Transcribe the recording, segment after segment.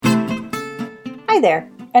Hi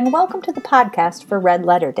there, and welcome to the podcast for Red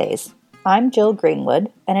Letter Days. I'm Jill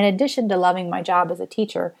Greenwood, and in addition to loving my job as a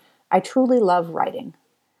teacher, I truly love writing.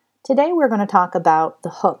 Today we're going to talk about the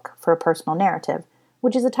hook for a personal narrative,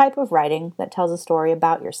 which is a type of writing that tells a story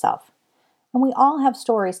about yourself. And we all have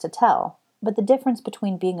stories to tell, but the difference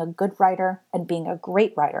between being a good writer and being a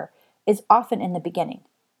great writer is often in the beginning.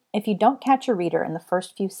 If you don't catch a reader in the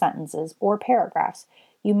first few sentences or paragraphs,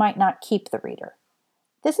 you might not keep the reader.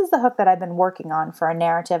 This is the hook that I've been working on for a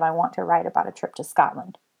narrative I want to write about a trip to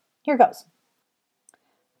Scotland. Here goes.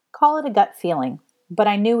 Call it a gut feeling, but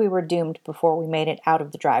I knew we were doomed before we made it out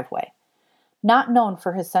of the driveway. Not known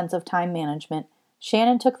for his sense of time management,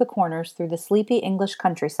 Shannon took the corners through the sleepy English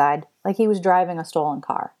countryside like he was driving a stolen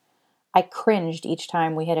car. I cringed each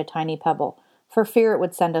time we hit a tiny pebble, for fear it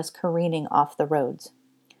would send us careening off the roads.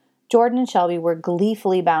 Jordan and Shelby were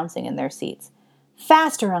gleefully bouncing in their seats.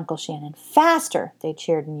 "Faster, Uncle Shannon, faster!" they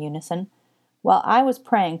cheered in unison. While I was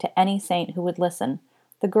praying to any saint who would listen,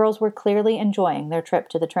 the girls were clearly enjoying their trip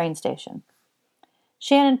to the train station.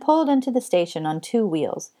 Shannon pulled into the station on 2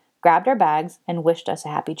 wheels, grabbed our bags, and wished us a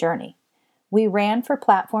happy journey. We ran for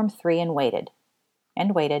platform 3 and waited,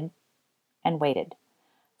 and waited, and waited.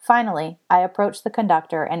 Finally, I approached the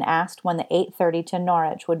conductor and asked when the 8:30 to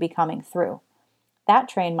Norwich would be coming through. "That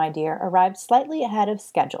train, my dear, arrived slightly ahead of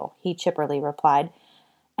schedule," he chipperly replied,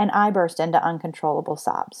 and I burst into uncontrollable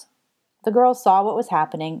sobs. The girls saw what was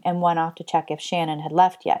happening and went off to check if Shannon had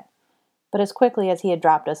left yet. But as quickly as he had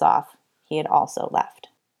dropped us off, he had also left.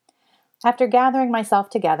 After gathering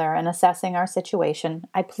myself together and assessing our situation,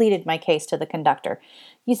 I pleaded my case to the conductor.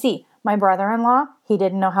 "You see, my brother-in-law, he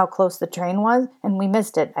didn't know how close the train was, and we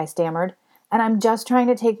missed it," I stammered. "And I'm just trying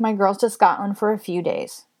to take my girls to Scotland for a few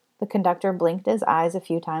days." The conductor blinked his eyes a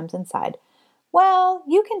few times and sighed. "Well,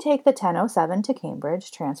 you can take the 10:07 to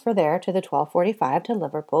Cambridge, transfer there to the 12:45 to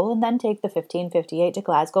Liverpool, and then take the 15:58 to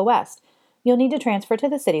Glasgow West. You'll need to transfer to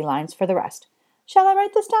the city lines for the rest. Shall I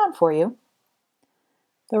write this down for you?"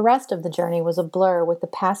 The rest of the journey was a blur with the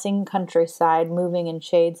passing countryside moving in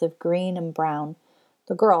shades of green and brown.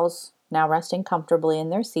 The girls, now resting comfortably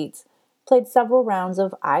in their seats, played several rounds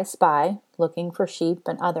of I Spy, looking for sheep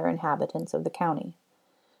and other inhabitants of the county.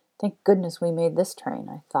 Thank goodness we made this train,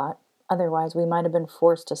 I thought. Otherwise we might have been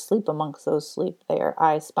forced to sleep amongst those sleep there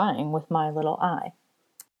I spying with my little eye.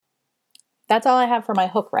 That's all I have for my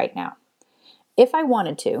hook right now. If I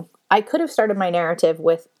wanted to, I could have started my narrative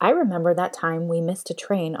with, "I remember that time we missed a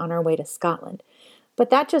train on our way to Scotland,"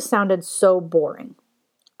 but that just sounded so boring.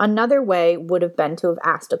 Another way would have been to have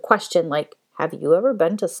asked a question like, "Have you ever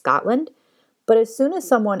been to Scotland?" But as soon as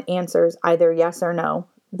someone answers either yes or no,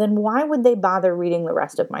 then why would they bother reading the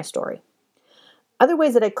rest of my story? Other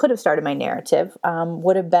ways that I could have started my narrative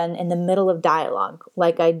would have been in the middle of dialogue,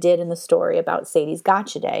 like I did in the story about Sadie's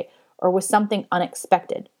Gotcha Day, or with something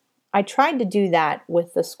unexpected. I tried to do that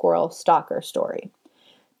with the squirrel stalker story.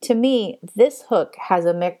 To me, this hook has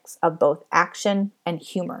a mix of both action and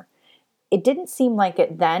humor. It didn't seem like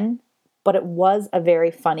it then, but it was a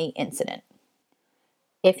very funny incident.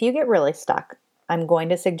 If you get really stuck, I'm going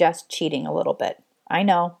to suggest cheating a little bit. I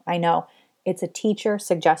know. It's a teacher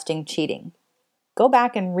suggesting cheating. Go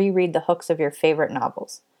back and reread the hooks of your favorite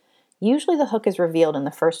novels. Usually the hook is revealed in the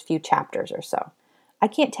first few chapters or so. I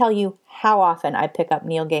can't tell you how often I pick up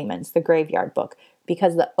Neil Gaiman's The Graveyard Book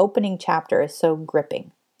because the opening chapter is so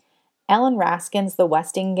gripping. Ellen Raskin's The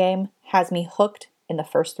Westing Game has me hooked in the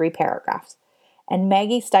first 3 paragraphs. And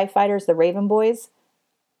Maggie Stiefvater's The Raven Boys,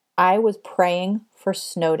 I was praying for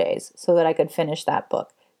snow days so that I could finish that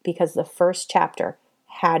book because the first chapter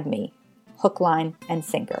had me hook, line, and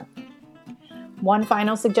sinker. One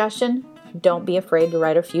final suggestion, don't be afraid to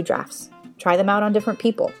write a few drafts. Try them out on different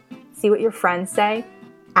people. See what your friends say.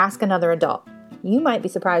 Ask another adult. You might be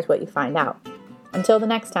surprised what you find out. Until the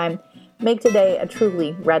next time, make today a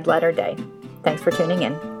truly red letter day. Thanks for tuning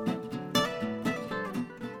in.